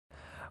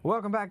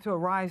Welcome back to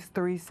Arise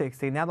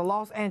 360. Now, the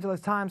Los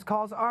Angeles Times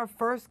calls our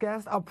first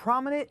guest a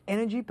prominent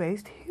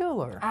energy-based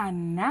healer.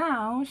 And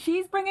now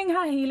she's bringing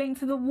her healing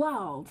to the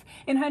world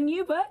in her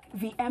new book,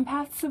 The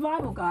Empaths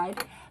Survival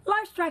Guide,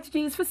 Life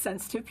Strategies for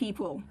Sensitive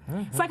People.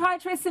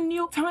 Psychiatrist and New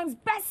York Times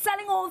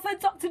best-selling author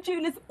Dr.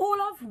 Judith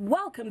Orloff,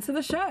 welcome to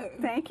the show.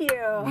 Thank you.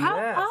 How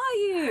are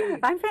you?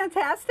 I'm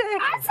fantastic.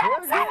 I'm so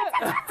excited.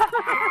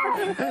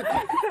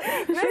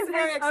 She's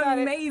very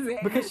excited. Amazing.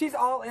 Because she's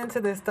all into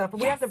this stuff,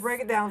 but we have to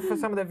break it down for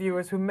some of the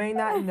viewers who may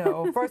not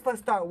know. First, let's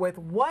start with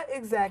what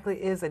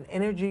exactly is an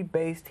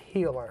energy-based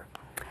healer?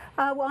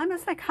 Well, I'm a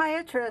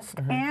psychiatrist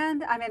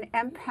and I'm an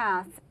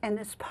empath, and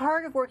as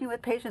part of working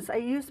with patients, I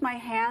use my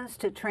hands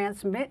to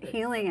transmit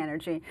healing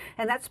energy,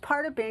 and that's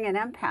part of being an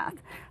empath,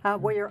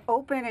 where you're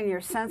open and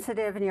you're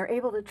sensitive and you're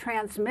able to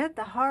transmit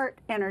the heart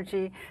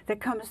energy that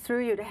comes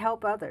through you to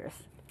help others.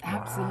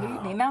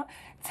 Absolutely. Now,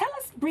 tell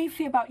us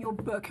briefly about your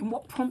book and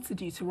what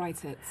prompted you to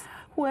write it.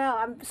 Well,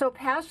 I'm so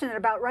passionate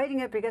about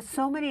writing it because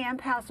so many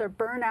empaths are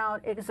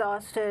burnout,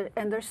 exhausted,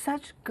 and they're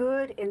such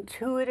good,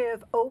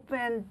 intuitive,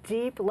 open,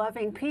 deep,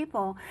 loving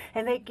people,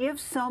 and they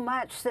give so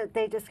much that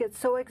they just get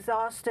so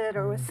exhausted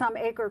or with some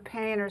ache or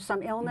pain or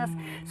some illness.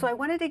 So I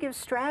wanted to give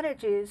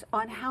strategies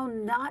on how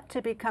not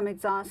to become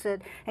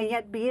exhausted and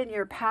yet be in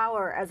your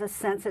power as a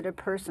sensitive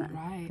person.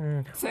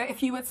 Right. So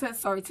if you were to,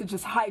 sorry to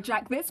just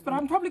hijack this, but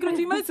I'm probably going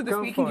to do most of the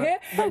Go speaking for here.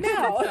 it.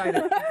 Now,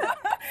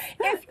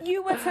 if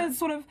you were to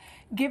sort of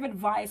give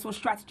advice or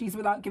strategies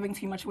without giving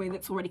too much away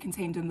that's already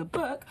contained in the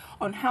book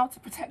on how to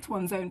protect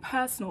one's own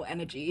personal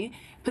energy,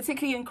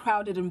 particularly in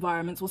crowded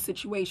environments or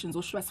situations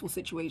or stressful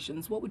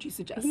situations, what would you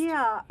suggest?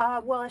 Yeah,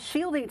 well, a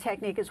shielding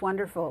technique is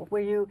wonderful,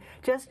 where you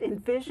just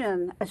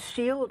envision a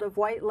shield of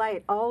white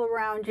light all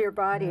around your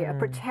body, a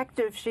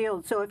protective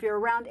shield. So if you're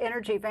around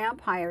energy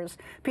vampires,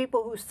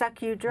 people who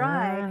suck you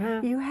dry,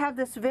 you have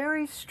this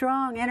very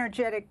strong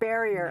energetic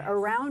barrier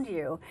around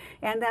you,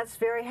 and that's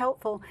very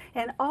helpful.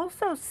 And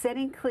also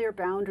setting clear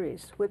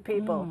boundaries with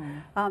people.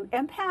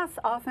 Empaths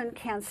often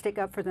can't stick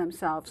up for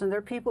themselves, and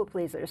they're people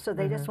pleasers, so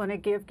they just want to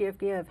give.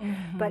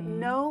 But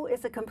no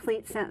is a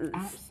complete sentence.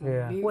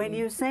 Absolutely. When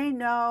you say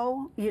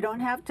no, you don't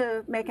have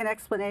to make an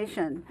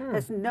explanation,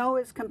 because no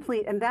is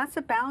complete, and that's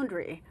a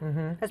boundary.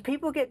 As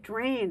people get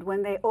drained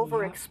when they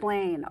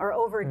over-explain or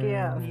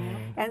over-give.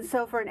 And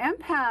so for an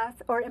empath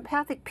or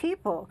empathic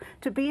people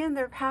to be in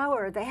their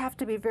power, they have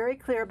to be very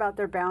clear about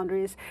their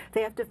boundaries.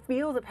 They have to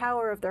feel the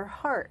power of their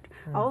heart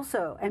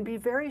also, and be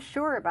very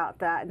sure about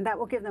that, and that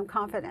will give them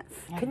confidence.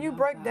 Can you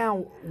break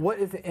down what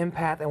is an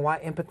empath and why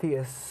empathy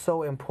is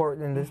so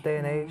important in this day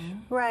and age?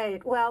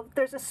 Right. Well,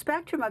 there's a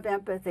spectrum of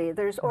empathy.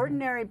 There's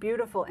ordinary,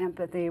 beautiful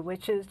empathy,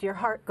 which is your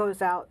heart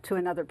goes out to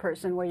another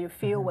person where you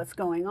feel what's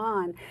going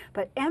on.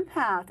 But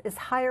empath is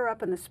higher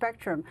up in the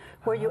spectrum,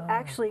 where you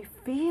actually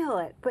feel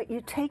it, but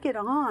you take it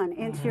on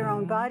into your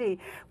own body,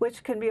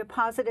 which can be a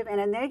positive and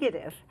a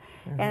negative.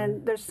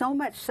 And there's so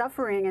much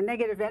suffering and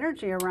negative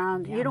energy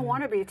around. You don't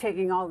want to be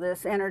taking all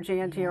this energy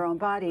into your own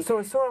body. So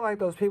it's sort of like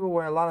those people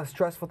where a lot of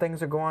stressful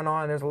things are going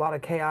on, and there's a lot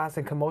of chaos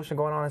and commotion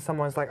going on, and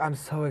someone's like, I'm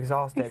so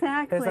exhausted.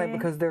 Exactly. It's like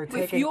because they're If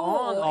taking you're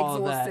on all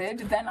exhausted,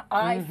 that. then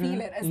I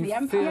feel it as You the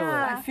empath. feel it.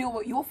 I feel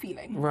what you're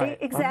feeling. Right.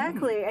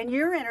 Exactly, and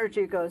your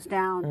energy goes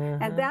down,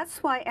 and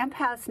that's why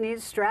empaths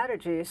need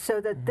strategies so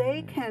that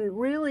they can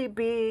really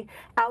be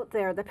out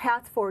there, the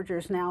path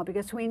forgers now,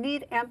 because we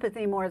need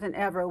empathy more than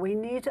ever. We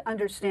need to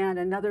understand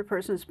another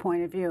person's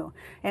point of view,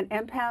 and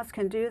empaths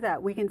can do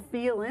that. We can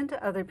feel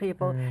into other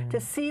people to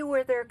see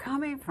where they're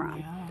coming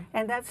from,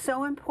 and that's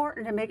so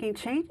important to making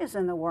changes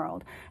in the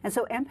world. And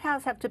so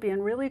empaths have to be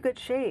in really good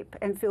shape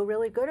and feel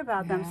really good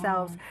about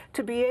themselves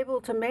to be able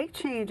to make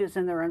changes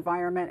in their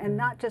environment and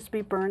not just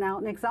be burnout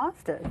and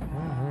exhausted.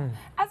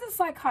 As a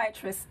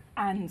psychiatrist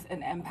and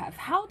an empath,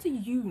 how do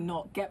you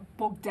not get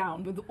bogged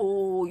down with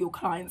all your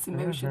clients'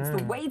 emotions?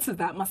 The weight of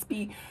that must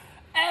be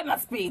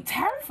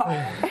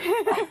terrifying.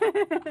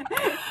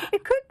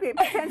 It could be,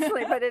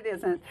 potentially, but it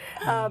isn't.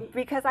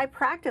 Because I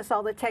practice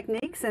all the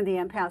techniques in the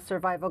Empath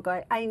Survival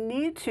Guide. I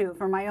need to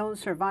for my own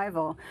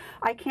survival.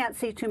 I can't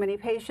see too many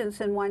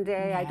patients in one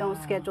day. I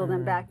don't schedule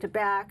them back to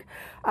back.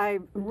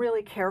 I'm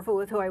really careful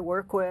with who I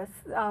work with.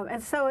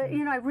 And so,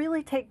 you know, I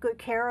really take good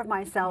care of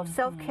myself.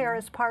 Self-care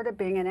is part of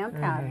being an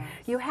empath.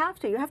 You have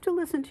to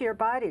listen to your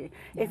body.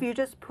 If you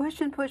just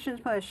push and push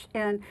and push,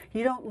 and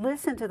you don't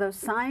listen to those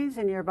signs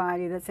in your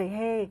body that say,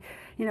 hey,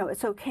 you know,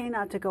 it's okay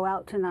not to go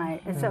out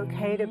tonight. It's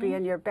okay to be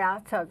in your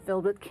bathtub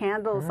filled with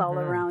candles all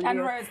around And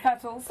you. rose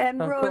petals. And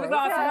rose With a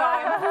glass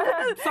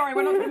of wine. Sorry,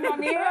 we're not putting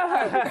on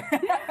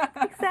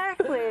the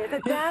Exactly.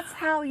 That's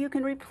how you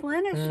can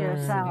replenish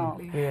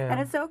yourself. And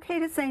it's okay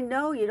to say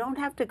no. You don't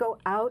have to go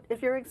out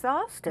if you're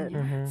exhausted.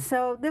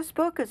 So this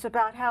book is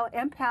about how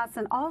empaths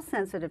and all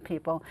sensitive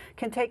people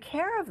can take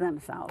care of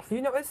themselves.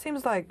 You know, it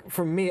seems like,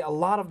 for me, a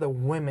lot of the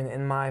women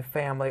in my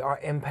family are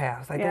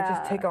empaths. Like, they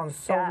just take on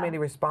so many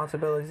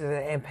responsibilities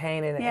and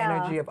pain and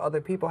energy of other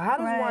people. How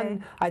does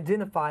one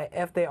identify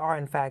if they are,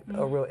 in fact,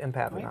 a real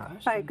empath or not?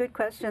 Right, good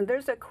question.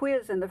 There's a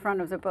quiz in the front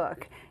of the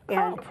book.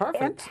 And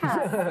perfect.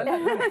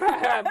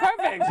 Empaths,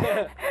 Perfect.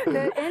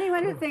 that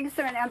anyone who thinks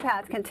they're an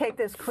empath can take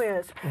this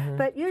quiz.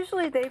 But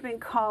usually they've been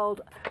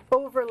called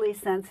overly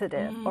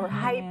sensitive or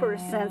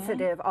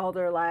hypersensitive all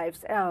their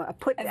lives.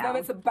 Put down. As though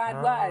it's a bad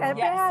word. A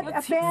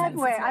bad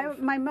way.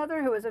 My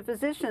mother, who was a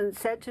physician,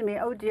 said to me,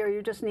 "Oh dear,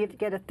 you just need to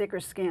get a thicker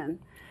skin."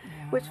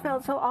 Which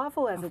felt so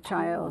awful as a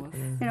child.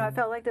 You know, I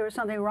felt like there was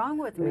something wrong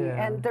with me,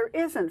 and there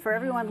isn't. For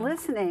everyone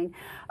listening,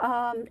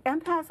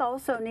 empaths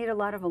also need a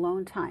lot of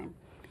alone time.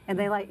 And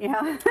they like, they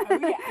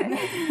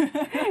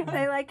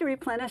like to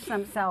replenish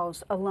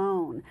themselves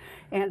alone.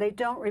 And they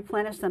don't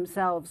replenish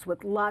themselves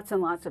with lots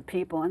and lots of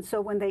people. And so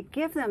when they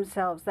give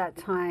themselves that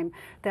time,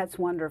 that's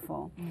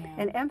wonderful.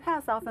 And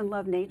empaths often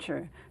love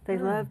nature. They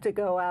love to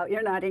go out.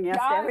 You're nodding yes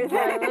to everything.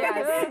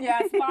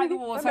 Yes, by the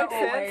water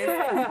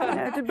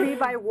always. To be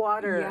by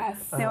water,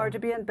 or to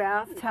be in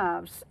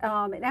bathtubs.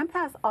 And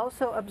empaths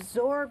also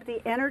absorb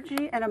the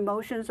energy and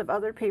emotions of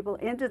other people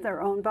into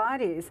their own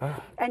bodies.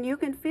 And you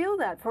can feel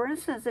that. For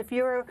instance, if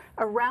you're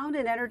around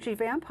an energy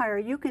vampire,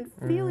 you can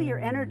feel your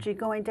energy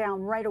going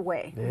down right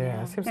away.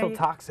 Yeah, it seems so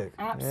toxic.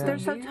 Absolutely. They're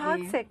so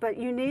toxic, but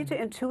you need to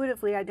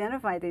intuitively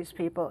identify these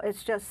people.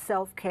 It's just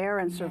self-care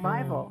and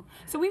survival.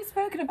 So we've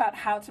spoken about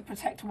how to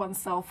protect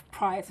oneself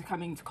prior to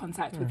coming into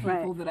contact with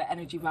people that are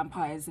energy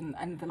vampires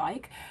and the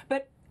like.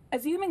 But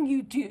assuming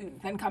you do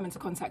then come into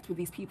contact with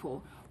these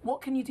people,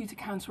 what can you do to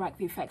counteract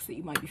the effects that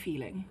you might be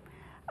feeling?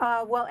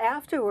 Well,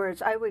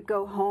 afterwards, I would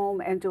go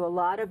home and do a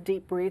lot of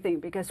deep breathing,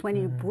 because when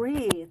you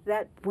breathe,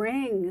 that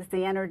brings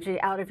the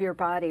energy out of your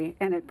body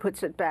and it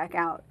puts it back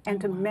out.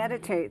 And to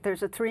meditate,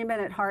 there's a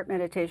 3-minute heart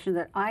meditation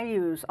that I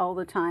use all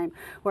the time,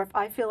 where if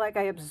I feel like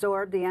I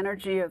absorb the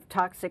energy of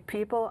toxic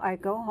people, I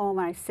go home,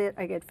 I sit,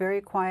 I get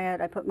very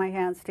quiet, I put my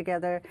hands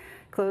together,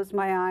 close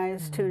my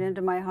eyes, tune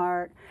into my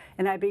heart,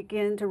 and I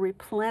begin to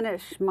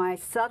replenish my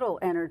subtle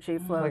energy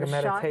flow. Like a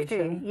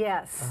meditation? Shakti.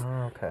 Yes,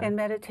 in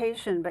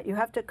meditation, but you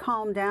have to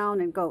calm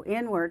down and go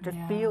inward to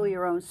feel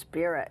your own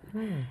spirit.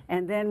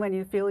 And then when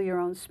you feel your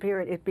own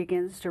spirit, it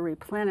begins to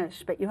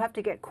replenish, but you have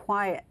to get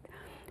quiet.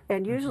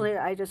 And usually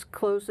I just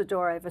close the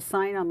door. I have a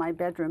sign on my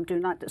bedroom, do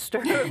not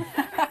disturb.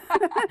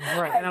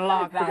 Right, and a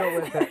lock to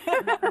go with it.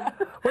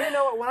 Well, you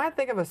know what, when I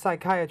think of a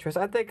psychiatrist,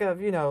 I think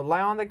of,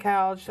 lie on the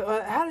couch.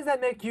 How does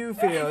that make you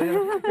feel?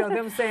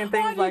 Them saying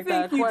things like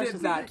that. Why do you think you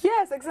did that?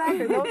 Yes,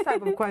 exactly, those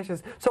type of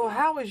questions. So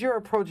how is your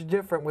approach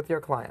different with your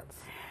clients?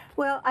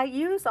 Well, I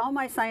use all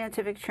my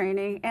scientific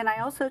training, and I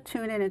also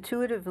tune in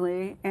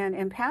intuitively and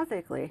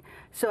empathically.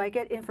 So I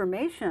get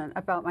information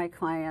about my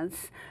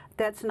clients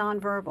that's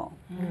nonverbal.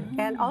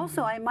 And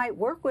also, I might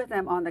work with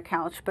them on the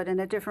couch, but in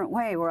a different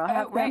way, where I'll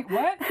have them...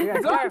 what?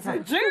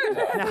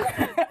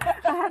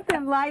 I have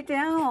them lie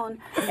down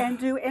and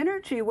do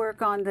energy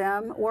work on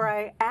them, where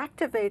I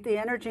activate the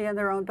energy in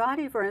their own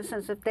body. For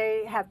instance, if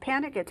they have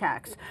panic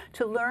attacks,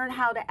 to learn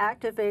how to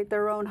activate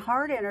their own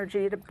heart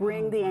energy to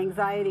bring the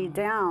anxiety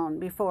down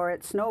before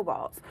it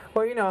snowballs.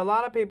 Well, a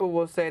lot of people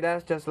will say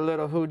that's just a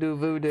little hoodoo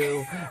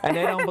voodoo, and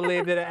they don't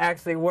believe that it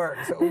actually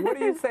works. What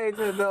do you say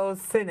to those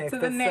cynics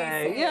that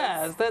say,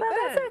 yes, that's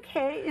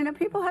okay.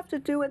 People have to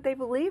do what they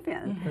believe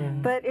in.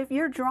 But if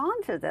you're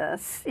drawn to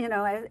this,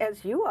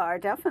 as you are,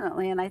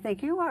 definitely, and I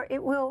think you are,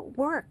 it will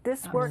work.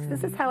 This works.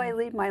 This is how I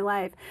lead my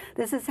life.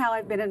 This is how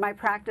I've been in my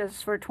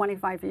practice for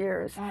 25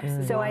 years.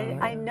 So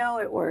I know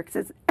it works.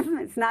 It's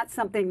not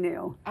something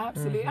new.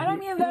 Absolutely. And I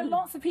mean, there are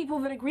lots of people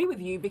that agree with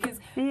you, because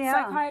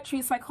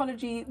psychiatry,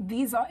 psychology,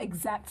 these are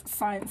exact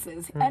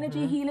sciences.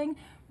 Energy healing,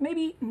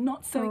 maybe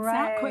not so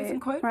exact, quote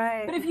unquote.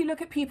 But if you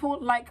look at people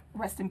like,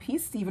 rest in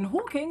peace, Stephen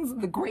Hawking,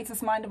 the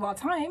greatest mind of our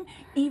time,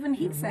 even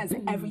he says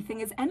everything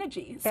is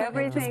energy. So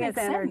everything is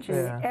energy.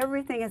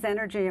 Everything is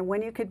energy. And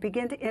when you could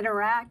begin to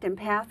interact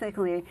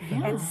empathically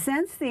and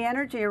sense the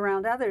energy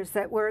around others,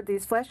 that we're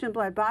these flesh and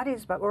blood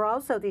bodies, but we're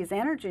also these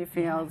energy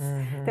fields,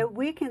 that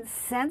we can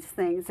sense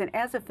things. And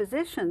as a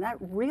physician, that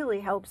really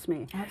helps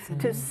me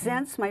to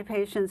sense my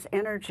patient's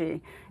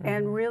energy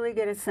and really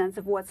get a sense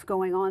of what's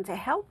going on to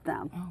help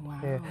them. Oh, wow.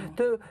 Yeah.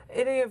 Do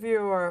any of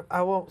your,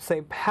 I won't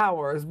say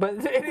powers, but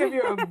do any of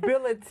your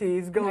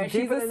abilities go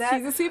deeper than that?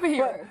 She's a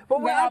superhero.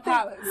 But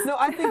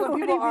I think when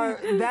people are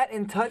that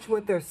in touch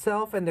with their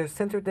self and their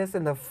centeredness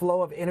and the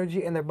flow of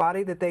energy in their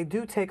body, that they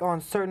do take on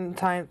certain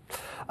type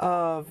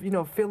of,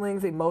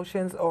 feelings,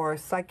 emotions, or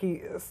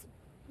psyche,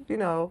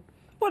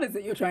 What is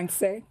it you're trying to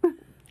say?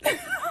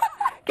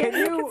 Can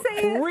you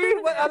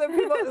read what other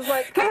people is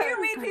like? Can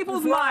you read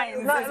people's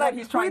minds? Like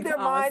read their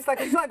minds.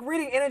 Like it's like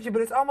reading energy,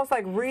 but it's almost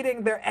like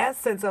reading their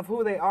essence of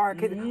who they are.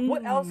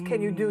 What else can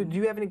you do? Do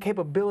you have any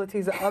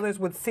capabilities that others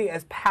would see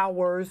as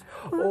powers,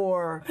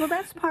 or? Well,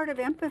 that's part of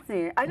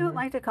empathy. I don't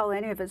like to call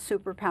any of it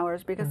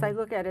superpowers, because I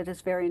look at it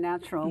as very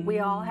natural. We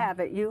all have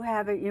it. You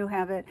have it. You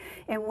have it.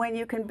 And when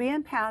you can be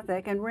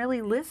empathic and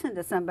really listen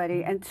to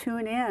somebody and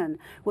tune in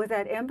with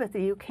that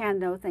empathy, you can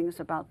know things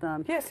about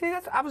them. Yeah. See,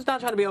 I was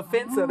not trying to be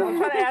offensive. I was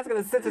trying to ask in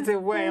a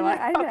sensitive way. Like,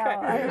 I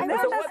know.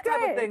 So what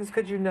type of things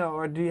could you know,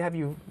 or have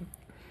you?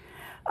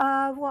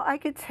 Well, I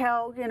could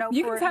tell,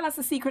 You can tell us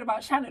a secret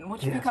about Shannon. What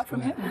did you pick up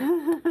from him?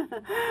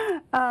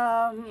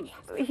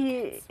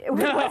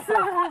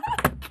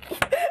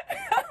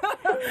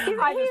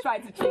 I just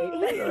tried to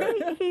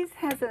cheat. He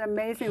has an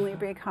amazingly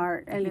big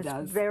heart and is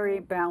very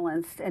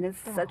balanced and is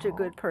such a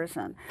good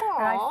person. Aww.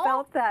 And I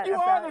felt that. You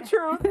are the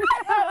truth.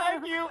 I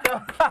like you.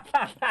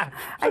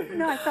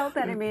 I felt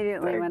that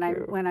immediately when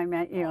I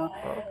met you.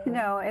 You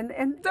know,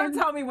 and don't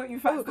tell me what you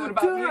first thought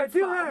about me.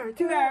 To her.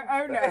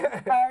 Oh no.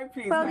 Oh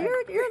please. Well, no.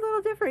 you're a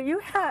little different. You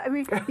have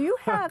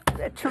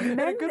a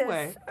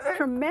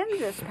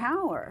tremendous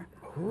power.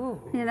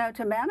 Ooh. You know,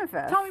 to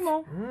manifest. Tell me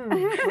more.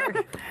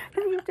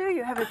 You do.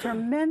 You have a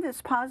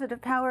tremendous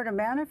positive power to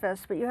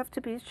manifest, but you have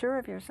to be sure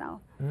of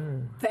yourself.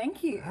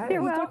 Thank you.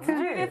 You're welcome.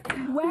 Judith,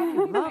 where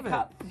can we pick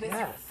up this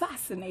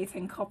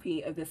fascinating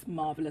copy of this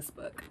marvelous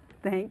book?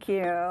 Thank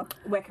you.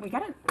 Where can we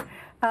get it?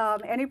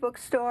 Any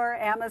bookstore,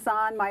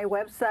 Amazon, my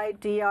website,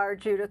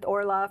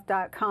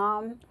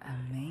 drjudithorloff.com.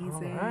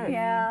 Amazing. Right.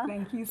 Yeah.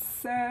 Thank you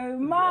so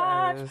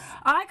much. Yes.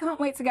 I can't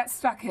wait to get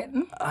stuck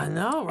in. I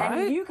know, right?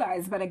 And you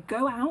guys better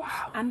go out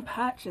and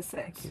purchase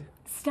it.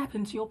 Step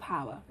into your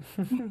power.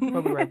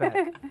 We'll be right back.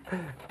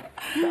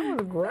 That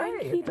was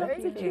great. Thank you,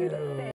 Dr. Judith.